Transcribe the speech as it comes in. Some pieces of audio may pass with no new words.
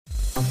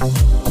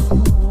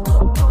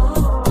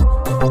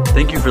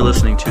Thank you for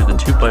listening to the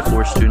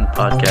 2x4 Student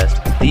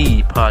Podcast,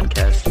 the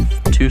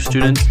podcast. 2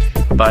 students,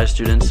 by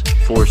students,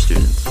 for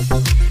students.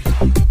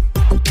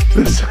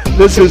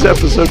 This is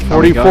episode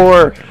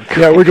 44.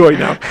 Yeah, we're going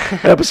now.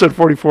 Episode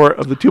 44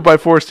 of the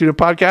 2x4 Student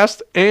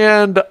Podcast.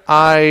 And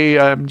I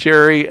am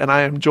Jerry, and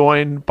I am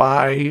joined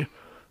by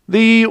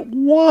the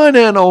one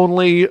and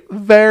only,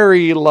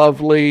 very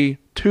lovely,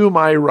 to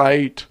my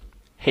right,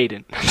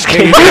 Hayden.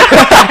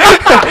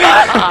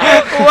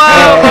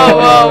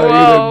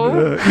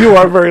 Whoa. You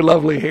are very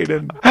lovely,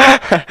 Hayden.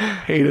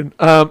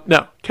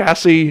 No,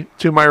 Cassie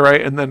to my right,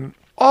 and then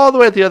all the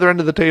way at the other end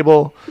of the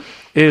table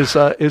is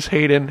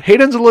Hayden.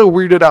 Hayden's a little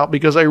weirded out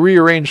because I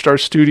rearranged our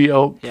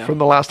studio from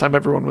the last time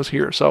everyone was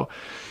here. So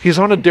he's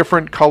on a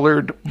different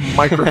colored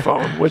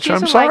microphone, which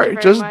I'm sorry.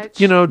 Just,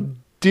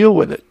 deal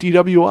with it.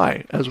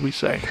 DWI, as we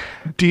say.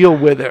 Deal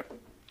with it.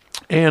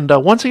 And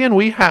once again,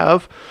 we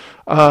have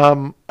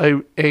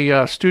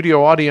a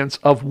studio audience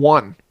of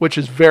 1, which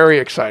is very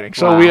exciting.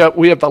 So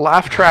we have the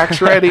laugh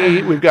tracks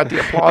ready. We've got the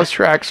applause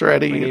tracks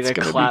ready. It's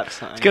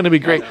going to be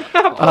great.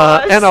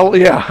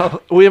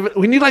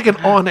 We need like an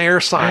on-air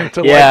sign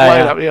to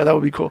light up. Yeah, that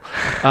would be cool.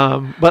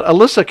 But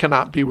Alyssa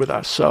cannot be with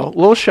us, so a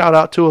little shout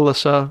out to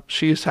Alyssa.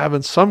 She's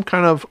having some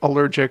kind of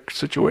allergic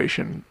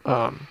situation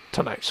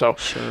tonight, so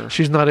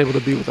she's not able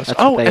to be with us.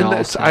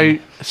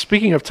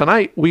 Speaking of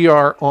tonight, we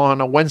are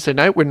on a Wednesday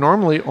night. We're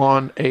normally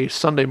on a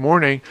Sunday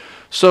morning.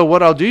 So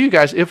what I'll do, you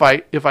guys, if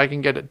I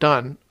can get it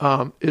done,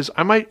 is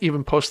I might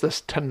even post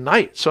this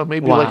tonight. So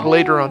maybe like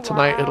later on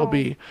tonight, it'll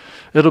be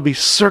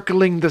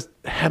circling the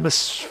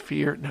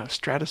cybersphere.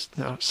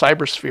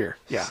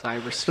 Yeah,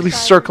 it'll be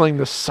circling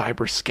the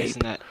cyberscape.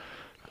 Isn't it?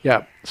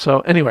 Yeah.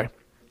 So anyway,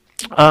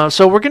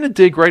 so we're gonna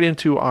dig right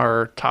into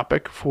our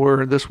topic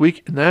for this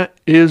week, and that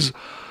is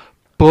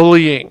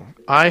bullying.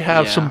 I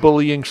have some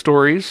bullying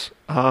stories.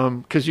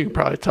 Because you can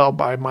probably tell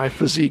by my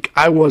physique,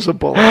 I was a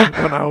bully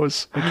when I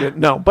was a kid.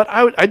 No, but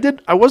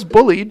I was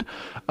bullied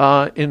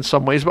in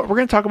some ways. But we're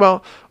going to talk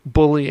about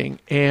bullying,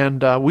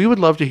 and we would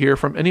love to hear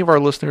from any of our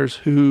listeners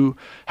who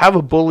have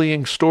a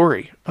bullying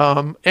story.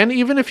 And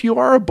even if you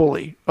are a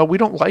bully, we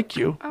don't like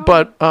you,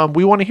 but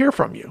we want to hear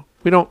from you.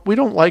 We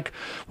don't like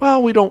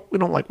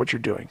what you're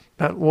doing.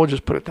 We'll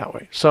just put it that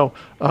way. So,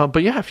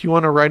 but yeah, if you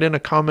want to write in a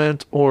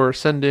comment or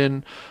send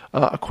in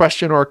a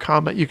question or a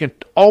comment, you can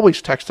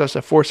always text us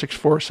at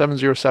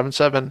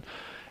 464-7077,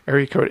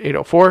 area code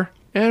 804,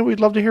 and we'd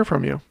love to hear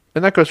from you.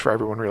 And that goes for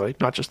everyone, really,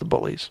 not just the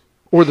bullies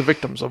or the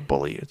victims of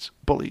bullies.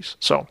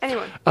 So,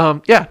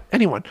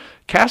 anyone.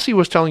 Cassie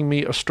was telling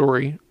me a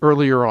story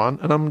earlier on,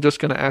 and I'm just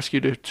going to ask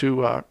you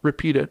to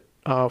repeat it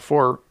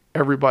for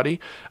everybody.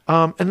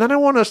 And then I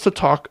want us to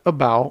talk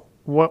about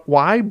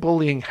why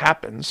bullying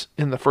happens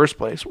in the first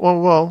place.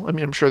 Well, I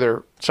mean, I'm sure there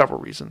are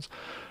several reasons.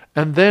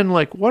 And then,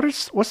 like,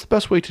 what's the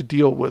best way to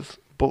deal with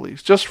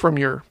bullies, just from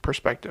your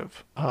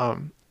perspective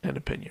and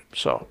opinion?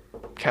 So,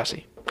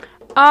 Cassie.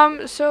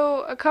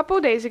 So a couple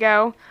of days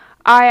ago,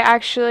 I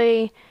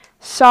actually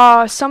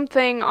saw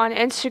something on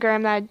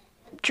Instagram that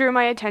drew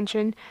my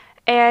attention,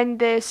 and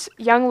this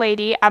young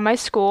lady at my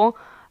school,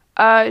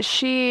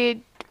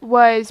 she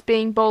was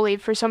being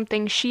bullied for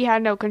something she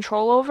had no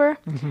control over,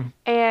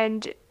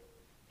 and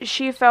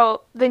she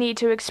felt the need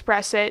to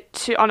express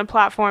it on a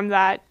platform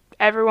that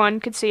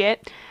everyone could see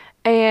it,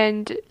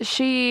 and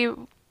she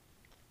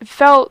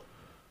felt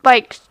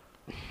like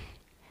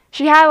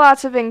she had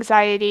lots of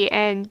anxiety,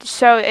 and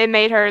so it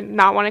made her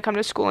not want to come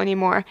to school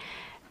anymore.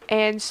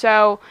 And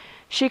so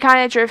she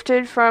kind of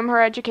drifted from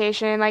her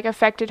education, like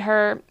affected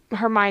her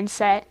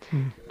mindset.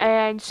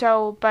 And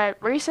so, but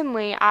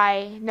recently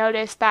I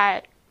noticed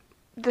that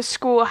the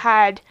school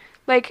had,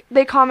 like,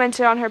 they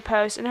commented on her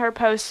post, and her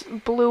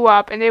post blew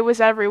up, and it was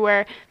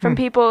everywhere from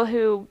people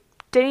who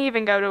didn't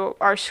even go to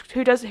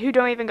who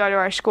don't even go to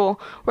our school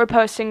were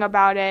posting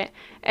about it,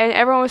 and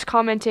everyone was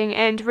commenting.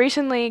 And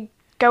recently,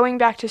 going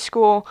back to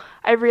school,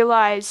 I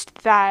realized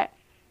that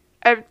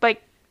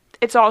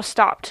it's all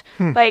stopped.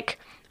 Like,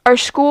 our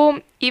school,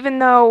 even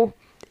though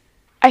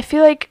I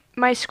feel like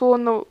my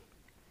school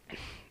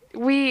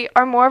we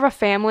are more of a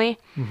family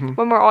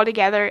when we're all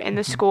together in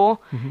the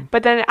school,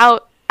 but then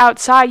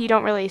outside you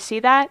don't really see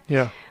that.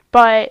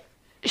 But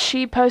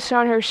she posted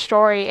on her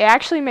story, it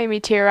actually made me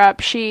tear up.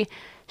 She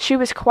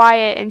was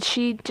quiet, and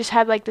she just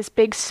had like this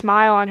big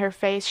smile on her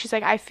face. She's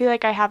like, I feel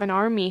like I have an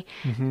army.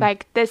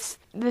 Like, this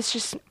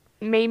just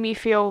made me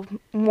feel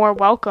more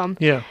welcome.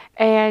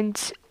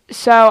 And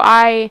so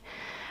I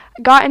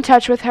got in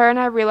touch with her, and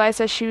I realized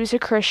that she was a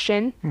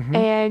Christian.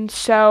 And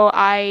so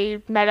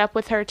I met up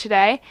with her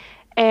today,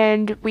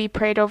 and we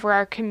prayed over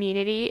our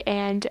community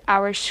and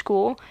our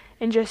school,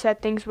 and just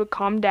said things would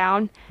calm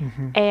down.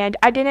 And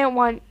I didn't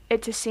want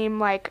it to seem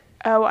like,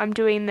 oh, I'm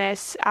doing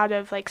this out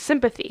of like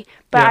sympathy,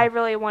 but I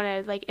really want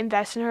to like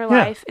invest in her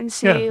life and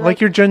see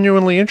like you're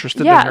genuinely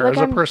interested in her as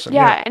a person.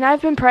 And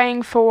I've been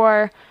praying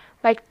for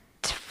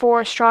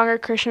for stronger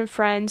Christian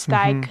friends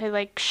that I could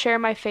like share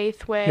my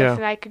faith with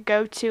and I could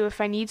go to if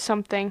I need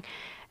something.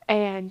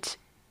 And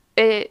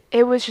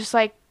it was just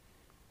like,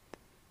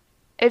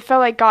 it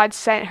felt like God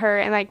sent her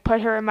and like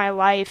put her in my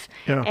life,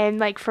 Yeah. and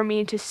like for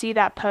me to see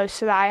that post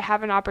so that I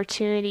have an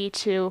opportunity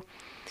to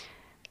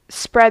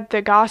spread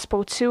the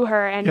gospel to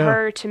her and Yeah.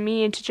 her to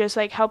me, and to just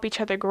like help each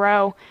other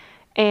grow.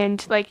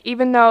 And like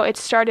even though it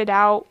started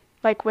out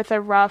like with a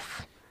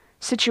rough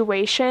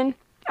situation,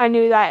 I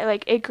knew that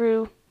like it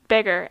grew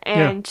bigger,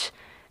 and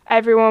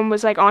everyone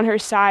was like on her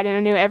side, and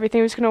I knew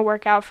everything was going to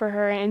work out for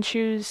her, and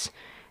she was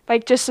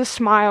like just a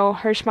smile.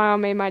 Her smile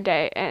made my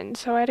day, and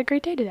so I had a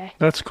great day today.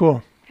 That's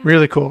cool.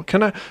 Really cool.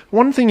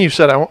 One thing you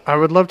said, I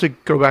would love to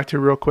go back to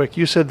real quick.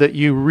 You said that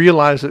you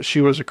realized that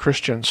she was a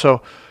Christian.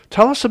 So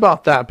tell us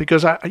about that,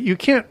 because you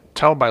can't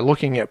tell by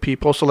looking at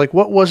people. So like,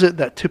 what was it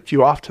that tipped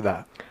you off to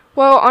that?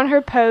 Well, on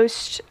her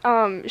post,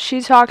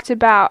 she talked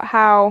about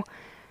how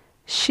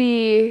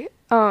she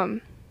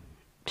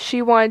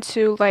wanted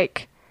to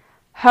like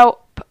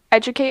help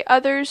educate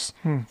others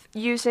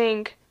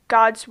using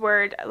God's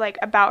word, like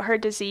about her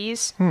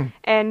disease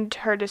and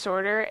her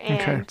disorder.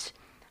 And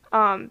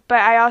but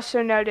I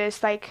also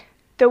noticed like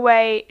the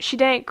way she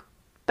didn't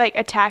like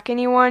attack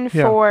anyone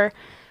for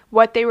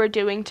what they were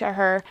doing to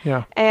her.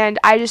 Yeah. And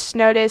I just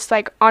noticed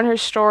like on her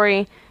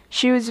story,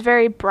 she was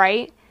very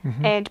bright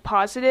and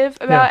positive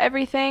about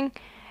everything.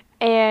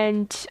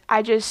 And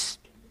it just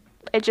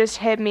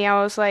hit me.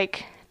 I was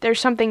like, there's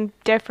something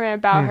different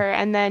about her.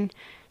 And then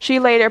she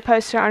later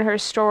posted on her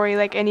story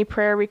like any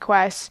prayer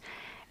requests.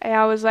 And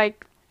I was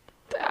like,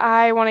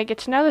 I want to get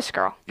to know this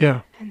girl.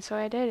 Yeah. And so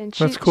I did. And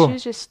That's cool. she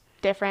was just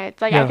different.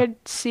 Like I could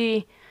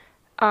see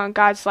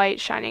God's light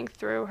shining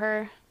through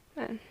her.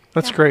 And,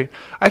 that's great.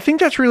 I think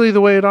that's really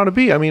the way it ought to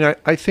be. I mean,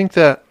 I think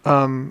that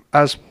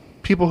as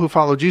people who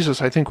follow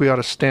Jesus, I think we ought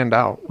to stand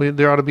out.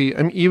 There ought to be,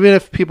 I mean, even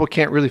if people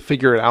can't really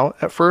figure it out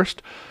at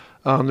first,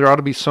 there ought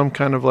to be some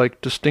kind of like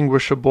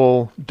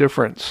distinguishable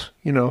difference,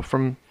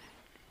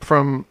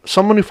 from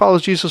someone who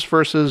follows Jesus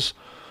versus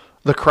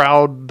the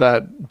crowd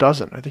that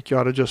doesn't. I think you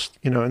ought to just,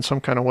 in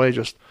some kind of way,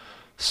 just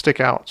stick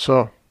out.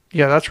 So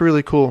yeah, that's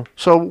really cool.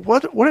 So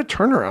what a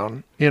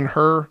turnaround in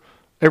her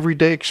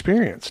everyday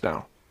experience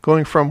now,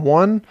 going from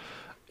one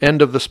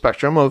end of the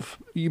spectrum of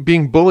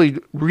being bullied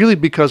really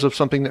because of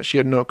something that she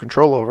had no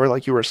control over,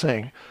 like you were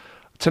saying,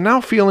 to now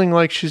feeling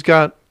like she's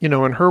got, in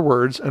her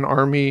words, an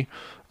army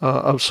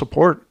of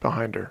support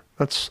behind her.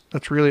 That's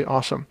really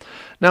awesome.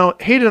 Now,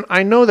 Hayden,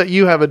 I know that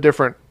you have a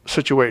different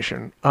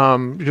situation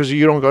because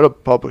you don't go to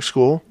public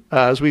school.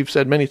 As we've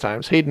said many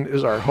times, Hayden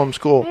is our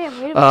homeschool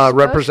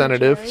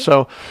representative.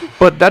 So,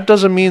 but that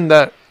doesn't mean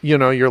that,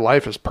 your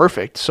life is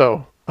perfect.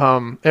 So,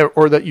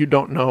 or that you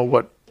don't know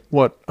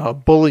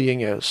what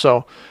bullying is.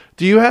 So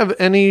do you have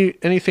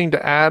anything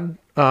to add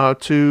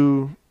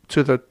to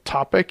the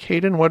topic,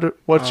 Hayden?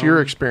 What's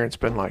your experience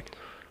been like?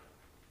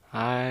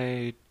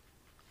 I'm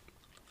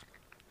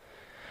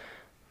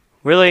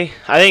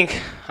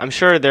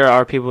sure there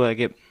are people that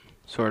get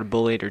sort of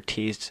bullied or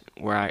teased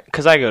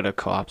because I go to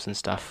co-ops and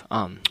stuff.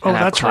 And have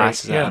that's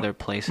classes right. Yeah. at other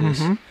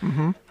places.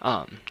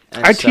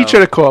 I teach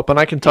at a co-op, and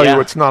I can tell you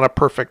it's not a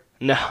perfect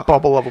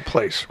bubble of a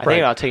place. I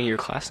think I'll take your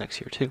class next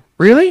year too.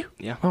 Really?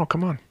 Yeah. Oh,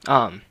 come on.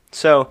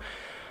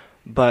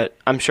 But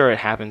I'm sure it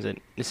happens.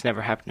 It's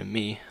never happened to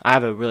me. I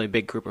have a really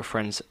big group of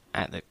friends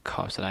at the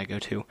co-ops that I go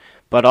to.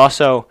 But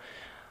also,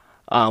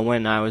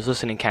 when I was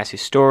listening to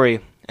Cassie's story,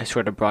 it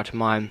sort of brought to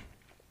mind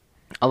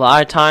a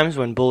lot of times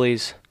when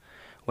bullies,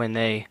 when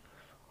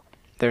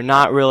they're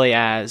not really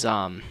as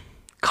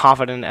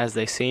confident as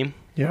they seem.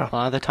 Yeah. A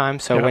lot of the time.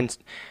 So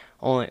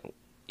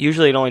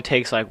usually it only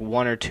takes like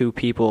one or two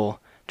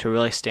people to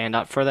really stand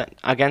up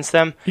against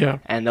them. Yeah.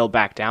 And they'll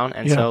back down.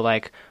 And so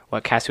like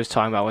what Cassie was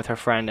talking about with her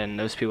friend and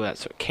those people that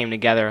sort of came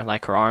together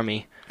like her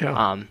army.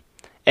 Yeah.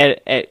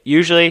 It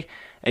usually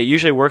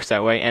works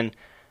that way, and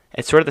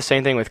it's sort of the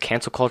same thing with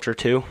cancel culture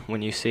too.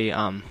 When you see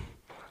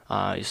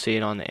you see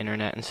it on the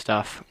internet and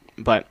stuff.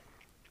 But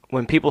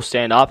when people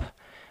stand up,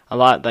 a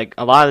lot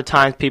of the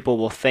times people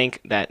will think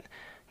that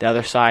the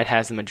other side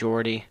has the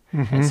majority,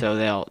 and so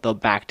they'll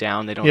back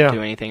down. They don't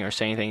do anything or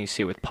say anything. You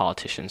see it with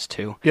politicians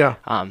too. Yeah.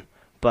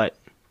 But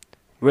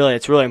really,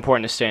 it's really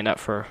important to stand up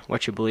for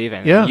what you believe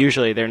in. Yeah.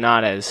 Usually, they're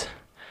not as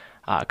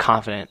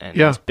confident and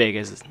as big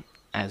as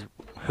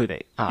who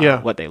they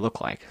what they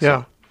look like.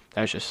 So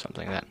that was just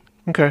something that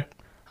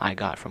I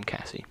got from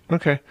Cassie.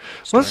 Okay.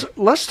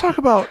 Let's talk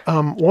about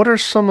what are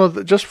some of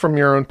the, just from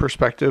your own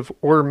perspective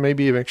or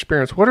maybe even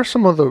experience, what are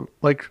some of the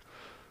like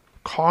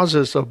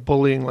causes of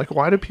bullying? Like,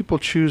 why do people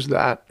choose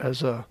that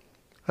as a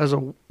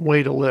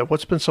way to live?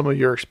 What's been some of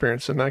your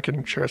experience? And I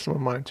can share some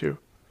of mine too.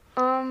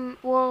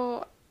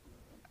 Well,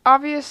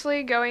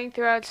 obviously going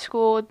throughout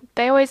school,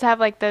 they always have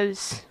like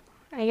those,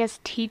 I guess,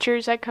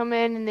 teachers that come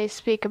in and they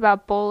speak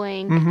about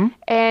bullying.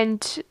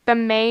 And the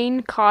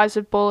main cause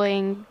of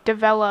bullying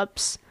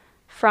develops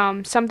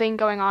from something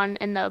going on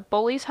in the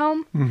bully's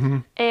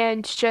home.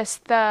 And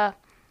just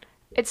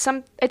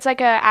it's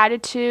like a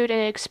attitude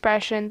and an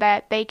expression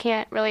that they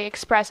can't really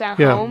express at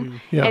home.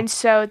 And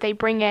so they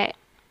bring it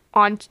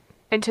on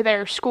into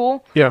their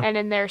school Yeah. and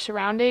in their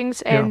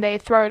surroundings, and they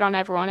throw it on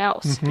everyone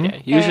else. Yeah,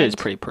 usually it's And-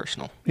 pretty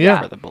personal.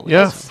 Yeah. For the bullies.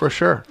 Yeah, for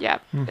sure. Yeah.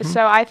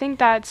 So I think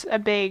that's a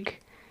big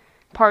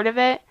part of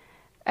it.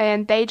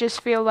 And they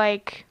just feel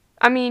like,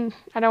 I mean,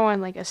 I don't want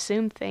to like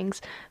assume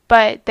things,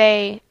 but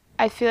I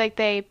feel like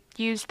they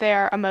use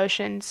their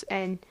emotions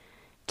and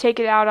take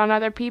it out on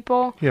other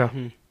people Yeah.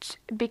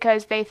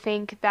 because they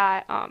think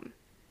that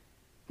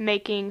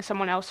making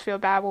someone else feel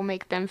bad will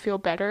make them feel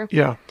better.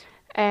 Yeah.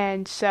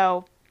 And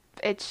so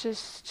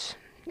it's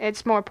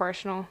more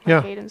personal, like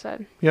Yeah. Hayden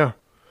said. Yeah.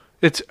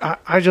 It's,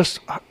 I just,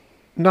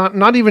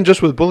 not even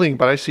just with bullying,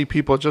 but I see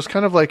people just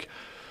kind of like,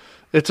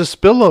 it's a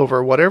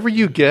spillover. Whatever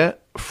you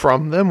get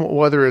from them,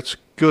 whether it's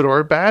good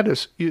or bad,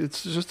 it's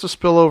just a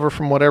spillover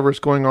from whatever's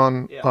going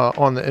on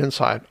on the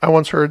inside. I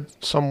once heard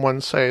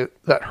someone say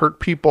that hurt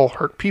people,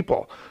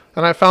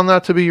 and I found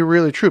that to be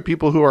really true.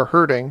 People who are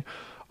hurting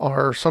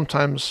are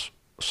sometimes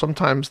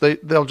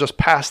they'll just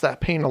pass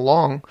that pain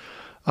along.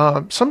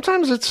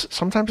 Sometimes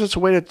it's a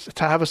way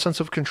to have a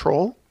sense of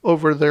control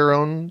over their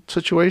own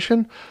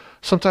situation.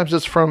 Sometimes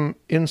it's from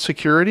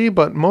insecurity,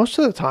 but most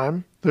of the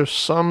time there's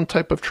some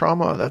type of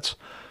trauma that's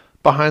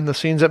behind the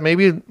scenes that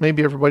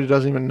maybe everybody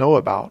doesn't even know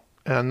about,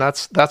 and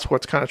that's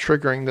what's kind of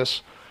triggering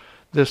this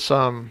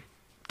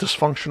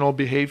dysfunctional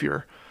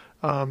behavior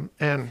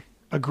and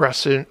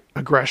aggression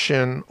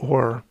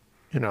or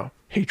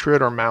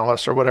hatred or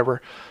malice or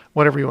whatever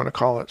you want to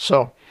call it.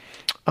 So,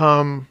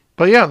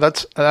 but yeah,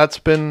 that's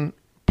been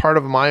part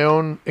of my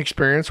own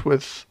experience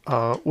with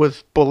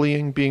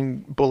bullying,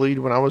 being bullied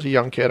when I was a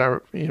young kid.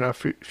 A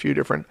few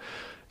different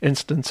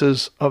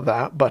instances of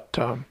that, but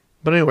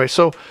anyway,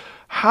 so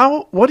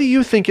what do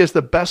you think is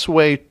the best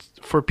way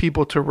for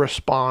people to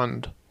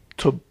respond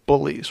to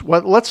bullies?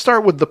 Let's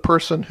start with the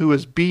person who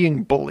is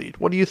being bullied.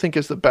 What do you think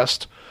is the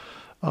best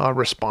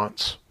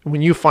response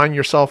when you find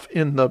yourself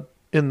in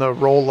the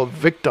role of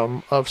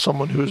victim of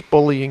someone who's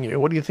bullying you?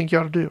 What do you think you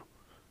ought to do?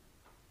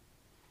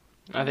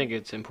 I think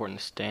it's important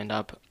to stand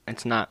up.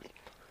 It's not,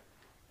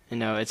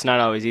 it's not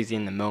always easy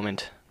in the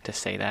moment to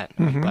say that,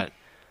 but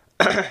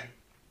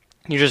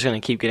you're just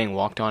going to keep getting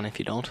walked on if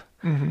you don't.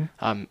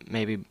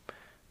 Maybe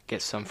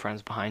get some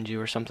friends behind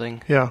you or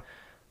something. Yeah.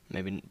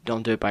 Maybe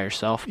don't do it by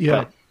yourself,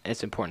 Yeah. but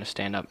it's important to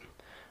stand up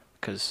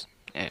because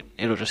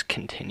it'll just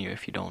continue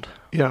if you don't.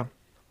 Yeah.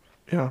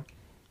 Yeah.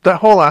 That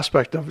whole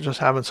aspect of just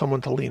having someone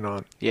to lean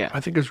on, Yeah.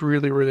 I think is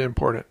really, really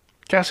important.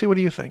 Cassie, what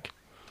do you think?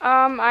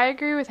 I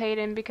agree with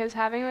Hayden because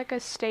having like a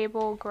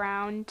stable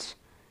ground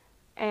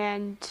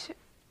and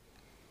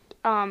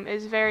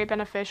is very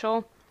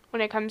beneficial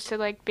when it comes to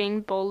like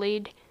being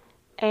bullied,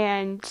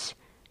 and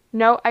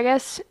I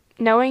guess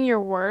knowing your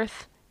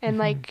worth and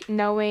like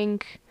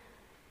knowing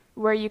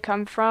where you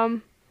come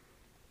from,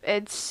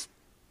 it's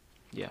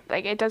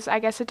like I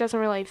guess it doesn't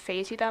really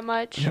faze you that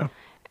much. Yeah.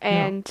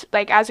 And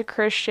like as a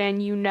Christian,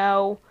 you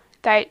know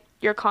that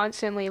you're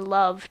constantly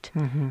loved.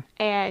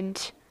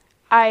 And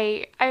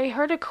I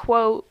heard a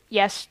quote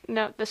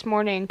this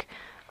morning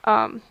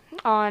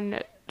on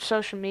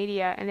social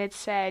media, and it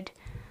said,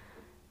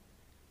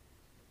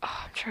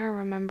 I'm trying to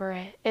remember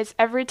it. It's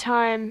every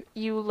time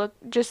you look,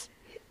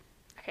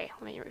 okay,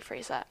 let me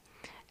rephrase that.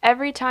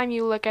 Every time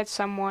you look at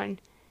someone,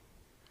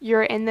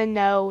 you're in the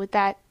know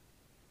that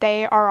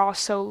they are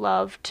also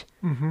loved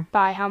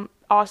by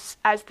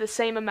as the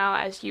same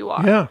amount as you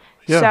are. Yeah.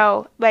 Yeah.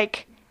 So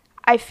like,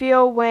 I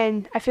feel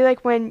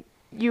like when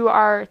you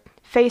are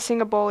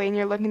facing a bully and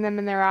you're looking them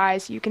in their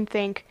eyes, you can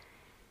think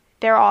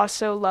they're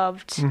also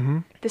loved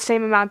the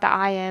same amount that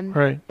I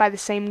am by the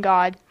same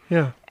God.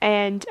 Yeah.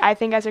 And I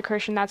think as a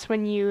Christian, that's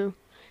when you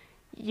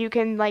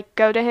can like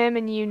go to him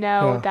and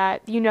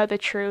that you know the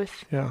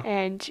truth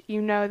and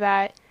you know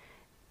that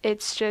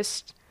it's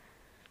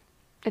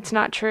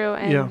not true,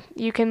 and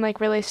you can like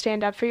really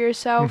stand up for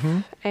yourself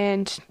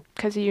and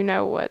because you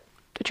know what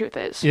the truth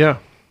is. Yeah.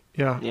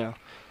 Yeah. Yeah.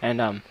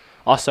 And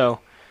also,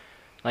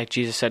 like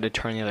Jesus said, to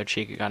turn the other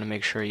cheek, you got to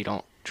make sure you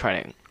don't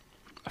try to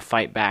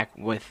fight back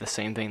with the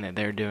same thing that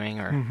they're doing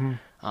or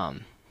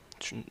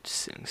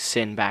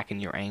sin back in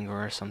your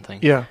anger or something.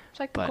 Yeah. It's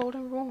like the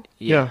golden rule.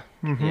 Yeah.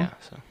 Yeah.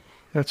 So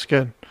That's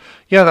good.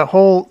 Yeah, the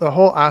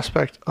whole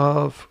aspect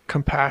of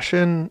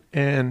compassion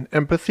and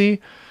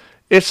empathy.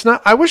 It's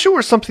not. I wish it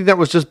were something that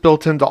was just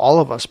built into all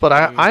of us, but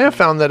I have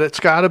found that it's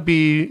got to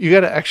be. You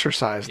got to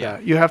exercise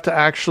that. You have to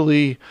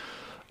actually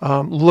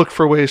look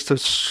for ways to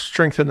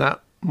strengthen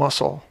that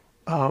muscle.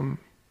 And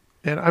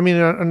I mean,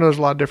 I know there's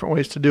a lot of different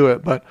ways to do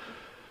it, but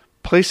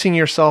placing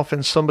yourself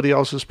in somebody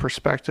else's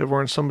perspective or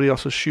in somebody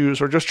else's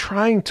shoes, or just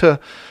trying to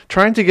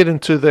get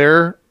into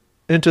their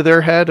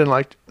head and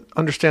like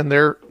understand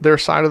their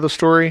side of the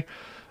story,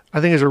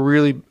 I think is a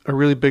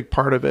really big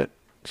part of it.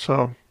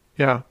 So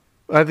yeah,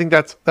 I think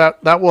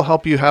that will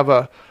help you have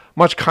a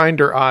much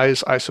kinder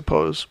eyes, I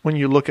suppose, when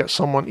you look at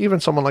someone, even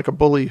someone like a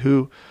bully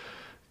who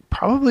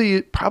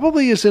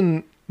probably is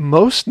in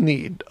most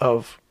need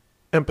of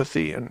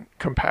empathy and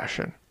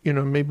compassion,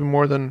 maybe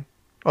more than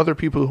other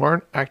people who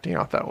aren't acting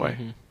out that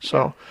way.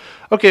 So,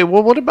 okay,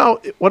 well, what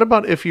about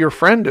if your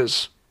friend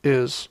is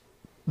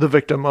the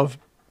victim of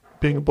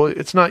being a bully.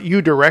 It's not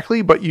you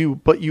directly, but you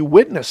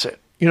witness it.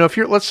 You know, if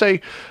you're let's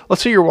say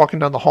you're walking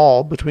down the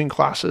hall between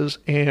classes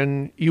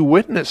and you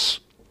witness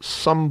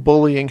some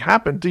bullying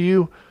happen.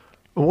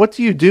 What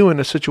do you do in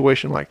a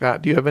situation like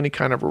that? Do you have any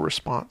kind of a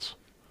response?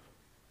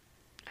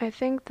 I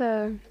think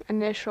the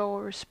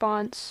initial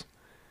response,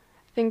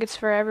 I think it's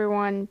for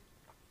everyone,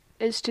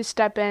 is to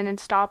step in and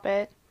stop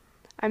it.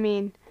 I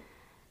mean,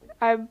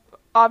 I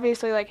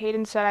obviously, like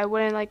Hayden said, I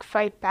wouldn't like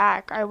fight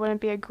back. I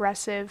wouldn't be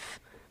aggressive,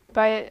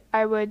 but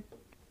I would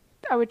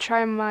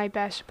try my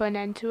best to put an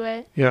end to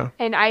it. Yeah.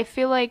 And I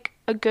feel like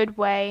a good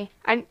way,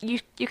 and you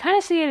kind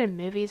of see it in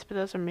movies, but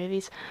those are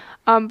movies.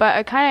 But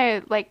a kind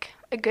of like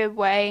a good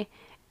way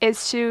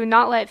is to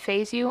not let it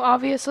phase you,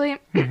 obviously,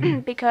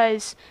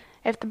 because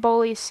if the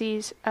bully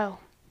sees, oh,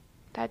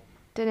 that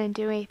didn't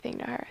do anything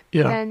to her,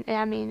 then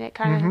I mean, it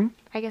kind of,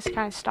 I guess, it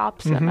kind of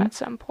stops them at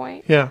some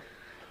point. Yeah.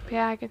 But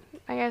yeah,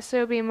 I guess it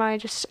would be my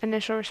just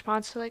initial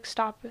response to like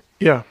stop it.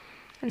 Yeah.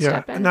 And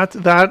step in. And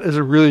that is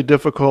a really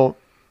difficult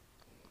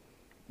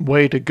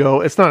way to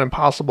go. It's not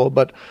impossible,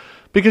 but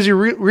because you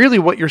really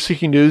what you're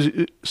seeking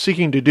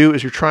to do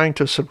is you're trying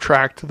to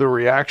subtract the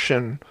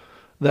reaction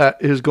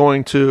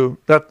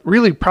that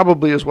really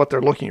probably is what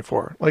they're looking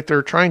for. Like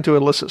they're trying to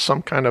elicit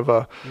some kind of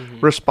a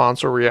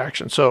response or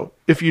reaction. So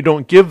if you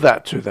don't give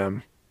that to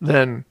them,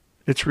 then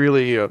it's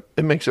really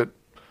it makes it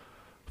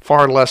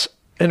far less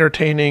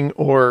entertaining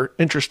or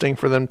interesting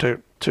for them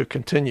to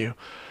continue.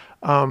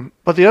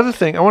 But the other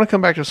thing, I want to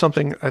come back to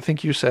something I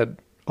think you said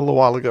a little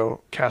while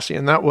ago, Cassie,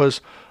 and that was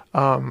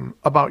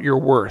about your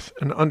worth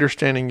and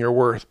understanding your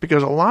worth.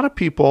 Because a lot of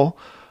people,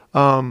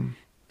 and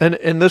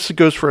this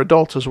goes for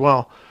adults as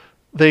well,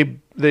 they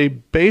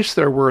base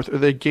their worth or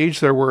they gauge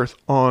their worth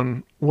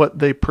on what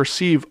they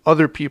perceive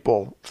other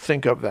people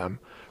think of them,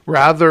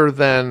 rather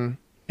than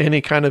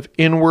any kind of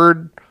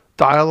inward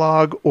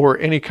dialogue or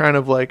any kind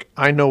of like,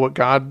 I know what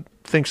God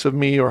thinks of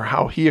me or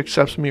how he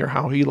accepts me or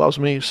how he loves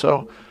me.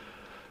 So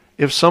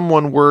if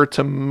someone were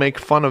to make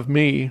fun of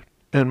me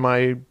and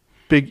my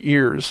big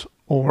ears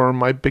or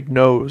my big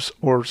nose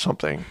or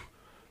something,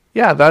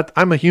 yeah, that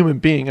I'm a human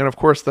being. And of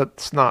course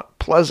that's not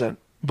pleasant,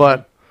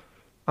 but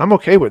I'm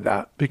okay with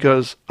that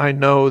because I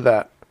know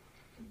that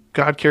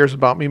God cares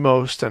about me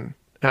most and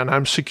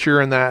I'm secure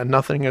in that and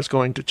nothing is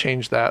going to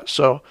change that.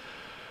 So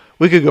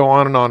we could go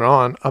on and on and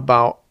on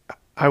about,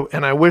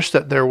 I wish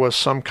that there was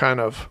some kind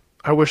of,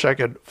 I wish I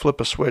could flip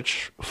a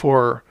switch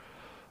for,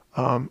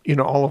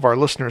 all of our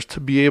listeners to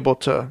be able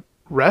to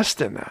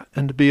rest in that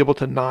and to be able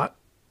to not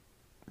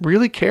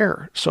really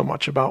care so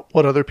much about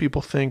what other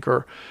people think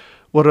or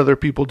what other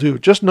people do.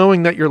 Just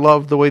knowing that you're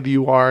loved the way that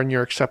you are and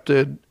you're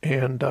accepted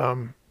and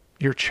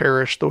you're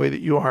cherished the way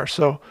that you are.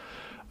 So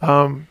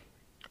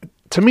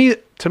to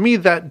me,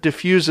 that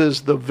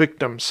diffuses the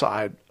victim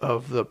side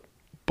of the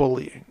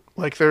bullying.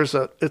 Like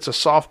it's a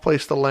soft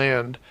place to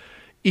land,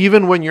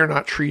 even when you're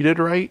not treated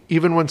right,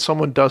 even when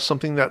someone does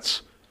something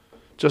that's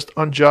just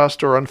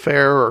unjust or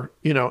unfair or,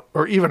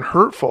 or even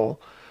hurtful,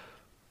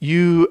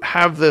 you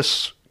have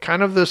this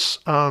kind of this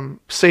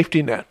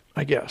safety net,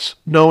 I guess,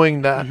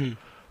 knowing that,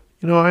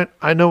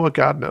 I know what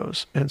God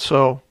knows. And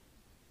so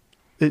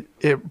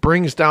it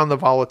brings down the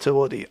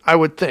volatility, I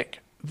would think,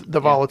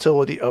 the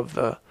volatility of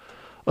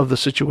the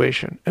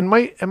situation, and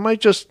might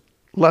just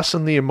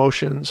lessen the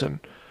emotions and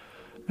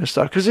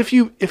stuff. Because if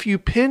you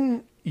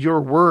pin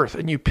your worth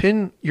and you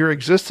pin your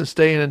existence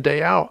day in and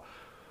day out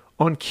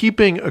on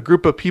keeping a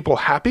group of people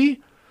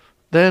happy,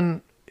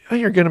 then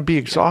you're going to be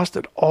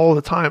exhausted all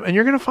the time, and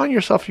you're going to find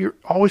yourself you're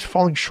always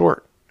falling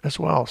short as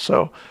well.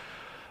 So,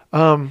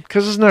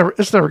 because it's never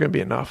going to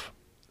be enough.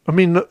 I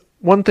mean,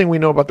 one thing we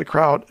know about the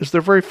crowd is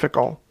they're very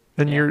fickle,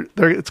 and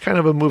it's kind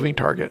of a moving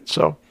target.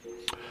 So,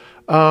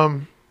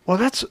 well,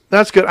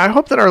 that's good. I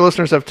hope that our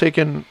listeners have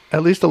taken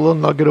at least a little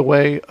nugget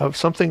away of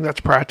something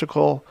that's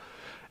practical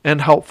and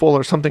helpful,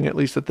 or something at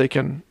least that they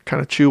can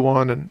kind of chew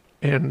on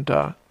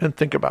and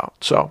think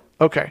about. So,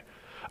 okay.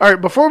 All right,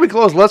 before we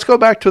close, let's go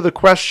back to the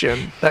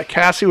question that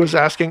Cassie was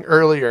asking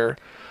earlier,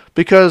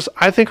 because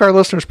I think our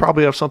listeners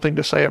probably have something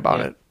to say about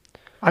it.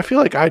 I feel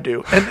like I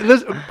do. And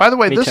this, by the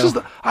way,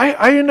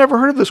 I had never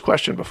heard of this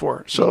question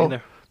before.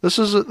 So this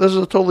is a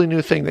totally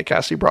new thing that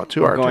Cassie brought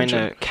to our attention.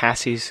 Going to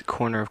Cassie's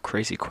corner of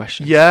crazy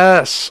questions.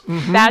 Yes.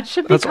 Mm-hmm. That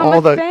should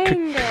become a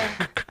thing.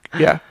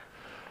 Yeah.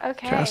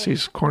 Okay.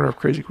 Cassie's corner of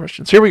crazy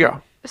questions. Here we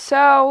go.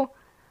 So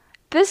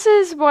this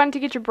is one to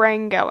get your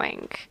brain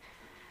going.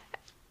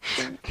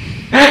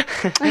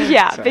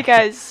 Yeah,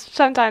 because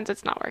sometimes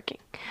it's not working.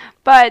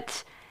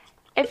 But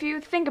if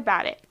you think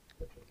about it,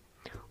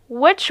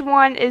 which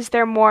one is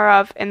there more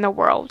of in the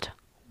world?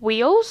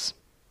 Wheels,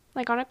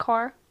 like on a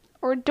car,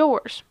 or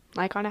doors,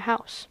 like on a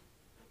house?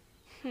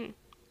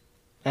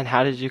 And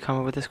how did you come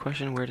up with this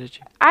question? Where did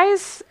you?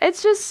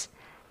 It's just,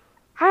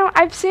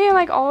 I've seen it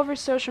like all over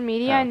social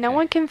media, and no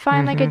one can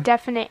find like a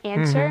definite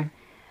answer.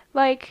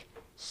 Like,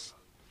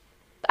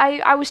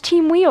 I was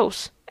team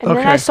wheels. And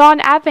then I saw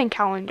an advent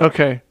calendar.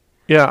 Okay.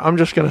 Yeah, I'm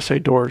just going to say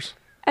doors.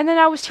 And then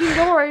I was team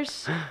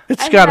doors.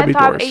 It's got to be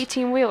doors. And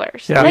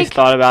 18-wheelers. Yeah. We've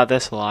thought about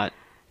this a lot.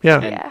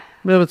 Yeah. Yeah.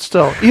 Yeah, but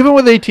still, even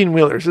with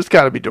 18-wheelers, it's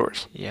got to be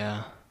doors.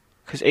 Yeah.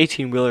 Because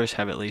 18-wheelers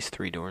have at least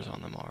 3 doors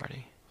on them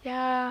already.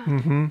 Yeah.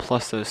 Mm-hmm.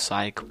 Plus those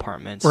side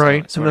compartments.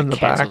 Right, So and then it the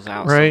back, cancels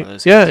out right? some of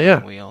those Yeah, 18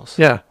 yeah. wheels.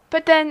 Yeah.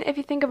 But then if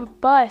you think of a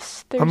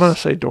bus, there's I'm going to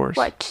say doors.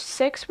 what,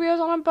 6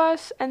 wheels on a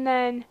bus, and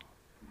then,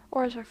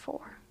 or is there 4?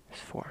 There's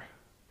 4.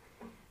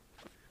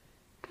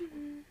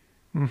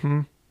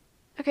 Mm-hmm.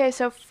 Okay,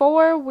 so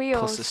 4 Plus the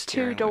wheels, 2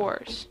 steering wheel.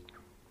 doors.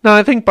 No,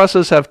 I think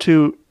buses have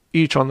 2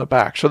 each on the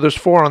back. So there's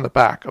 4 on the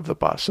back of the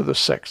bus. So there's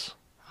 6.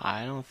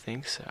 I don't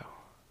think so.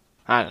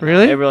 I don't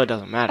Really? know. It really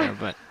doesn't matter,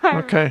 but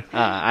Okay.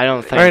 I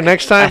don't think. All right,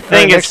 next time,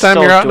 think next it's time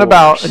still you're out and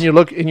about doors. and you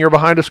look and you're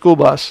behind a school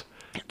bus,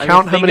 I mean,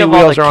 count how think many of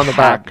all wheels are on the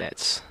back.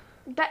 cabinets.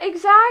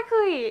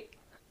 Exactly.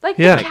 Like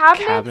Yeah. the Like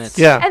cabinets, cabinets.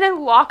 Yeah. and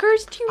then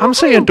lockers. Do you know I'm how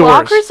saying many doors.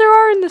 lockers there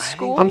are in the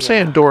school? I'm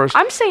saying doors.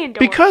 I'm saying doors.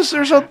 Because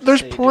there's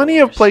say plenty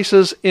of doors.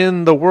 places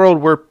in the world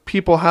where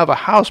people have a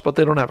house but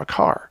they don't have a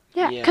car.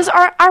 Yeah, Yeah. because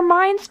our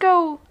minds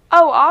go,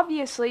 oh,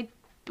 obviously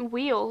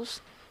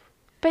wheels,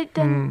 but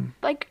then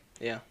like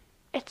Yeah,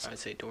 it's. I'd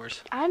say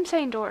doors. I'm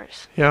saying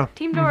doors. Yeah.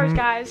 Team doors,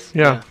 guys.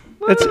 Yeah.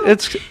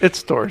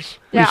 It's doors.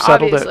 Yeah, We've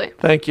settled obviously. it.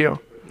 Thank you.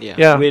 Yeah.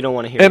 Yeah. We don't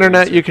want to hear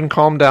Internet, the you can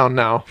calm down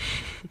now.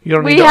 You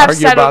don't need We to have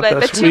argue settled about it.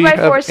 this. The 2x4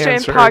 have Student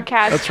answered.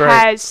 Podcast That's right.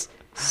 has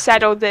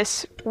settled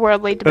this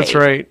worldly debate. That's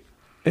right.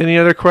 Any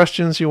other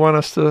questions you want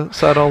us to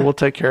settle? We'll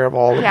take care of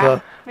all Yeah,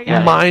 of we the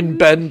got it.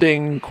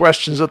 mind-bending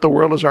questions that the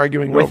world is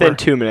arguing Within over.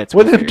 2 minutes.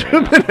 we'll Within figure it 2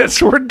 out.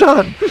 minutes, we're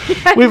done.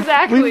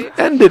 Exactly. We've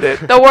ended it.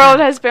 The world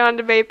has been on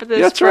debate for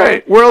this. That's for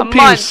right. World a peace.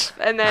 month,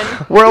 and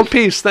then World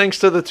peace, thanks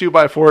to the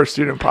 2x4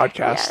 Student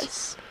Podcast.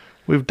 yes.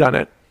 We've done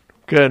it.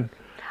 Good.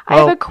 I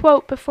have Well- a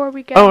quote before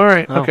we go. Oh, all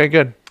right. Oh. Okay,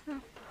 good.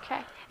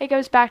 Okay. It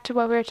goes back to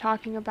what we were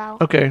talking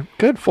about. Okay,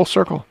 good. Full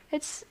circle.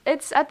 It's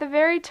at the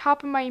very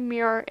top of my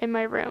mirror in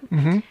my room.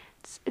 Mm-hmm.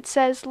 It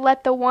says,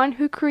 "Let the one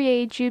who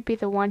created you be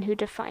the one who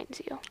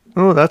defines you."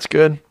 Oh, that's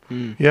good.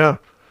 Mm. Yeah.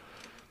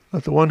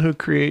 Let the one who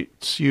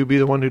creates you be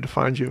the one who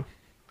defines you.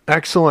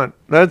 Excellent.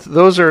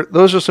 Those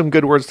are some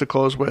good words to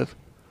close with.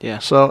 Yeah.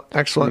 So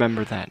excellent.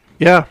 Remember that.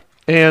 Yeah.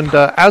 And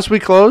as we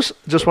close,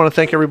 just want to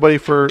thank everybody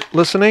for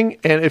listening.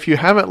 And if you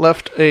haven't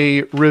left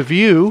a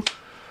review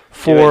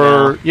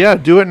for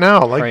do it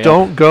now. Like, Hurry up.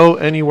 don't go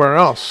anywhere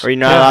else. Or you're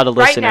not Yeah. allowed to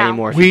Right listen now.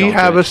 anymore. If you We don't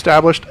have do it.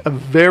 established a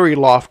very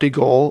lofty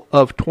goal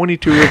of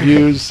 22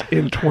 reviews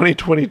in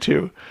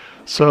 2022.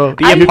 So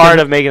Be a you part can-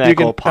 of making that you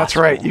can- goal That's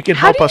right. possible. You can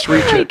How help do us you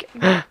reach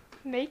it.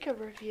 make a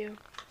review?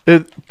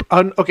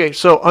 Okay,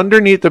 so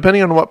underneath,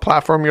 depending on what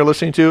platform you're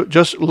listening to,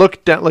 just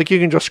look down. Like, you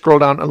can just scroll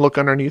down and look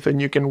underneath,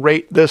 and you can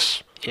rate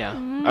this Yeah.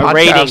 Mm-hmm. A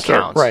rating podcast or-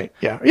 counts. right?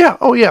 Yeah. Yeah.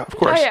 Oh, yeah. Of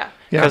course. yeah.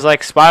 Yeah. Because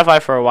like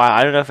Spotify for a while,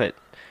 I don't know if it.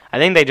 I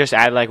think they just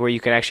add like where you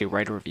can actually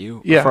write a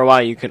review. Yeah. For a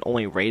while, you can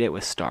only rate it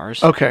with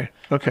stars. Okay.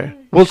 Okay.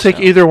 We'll take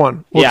either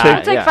one. We'll Yeah, take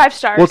I'll take yeah. 5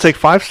 stars. we'll take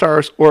 5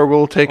 stars, or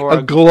we'll take Or a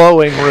a-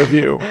 glowing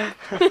review.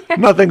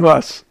 Nothing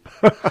less.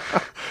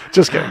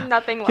 Just kidding.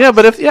 nothing less. Yeah,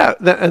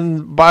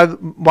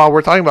 but while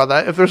we're talking about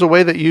that, if there's a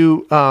way that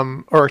you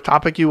or a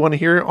topic you want to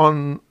hear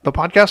on the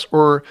podcast,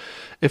 or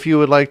if you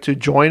would like to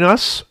join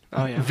us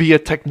Oh, yeah. via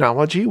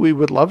technology, we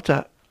would love to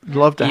have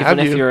Even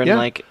if you. you're in yeah.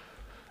 like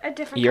a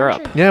different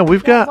Europe. country. Yeah,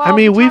 we've got. well,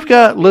 we've Tom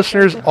got told me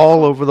listeners that.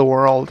 all over the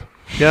world.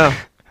 Yeah.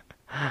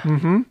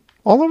 Mm-hmm.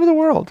 All over the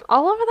world.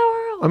 All over the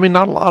world. I mean,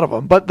 not a lot of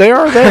them, but they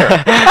are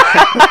there.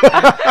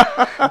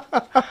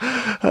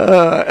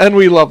 And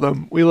we love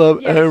them. We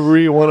love Yes.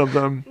 every one of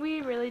them.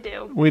 We really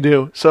do. We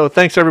do. So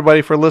thanks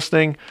everybody for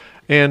listening,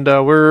 and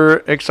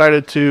we're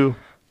excited to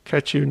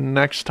catch you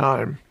next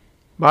time.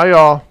 Bye,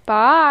 y'all.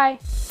 Bye.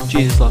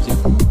 Jesus loves you.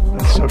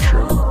 That's so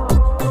true.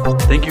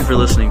 Thank you for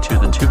listening to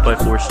the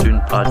 2x4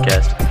 Student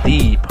Podcast,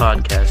 the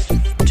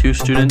podcast. 2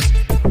 students,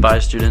 by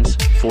students,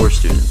 for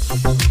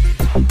students.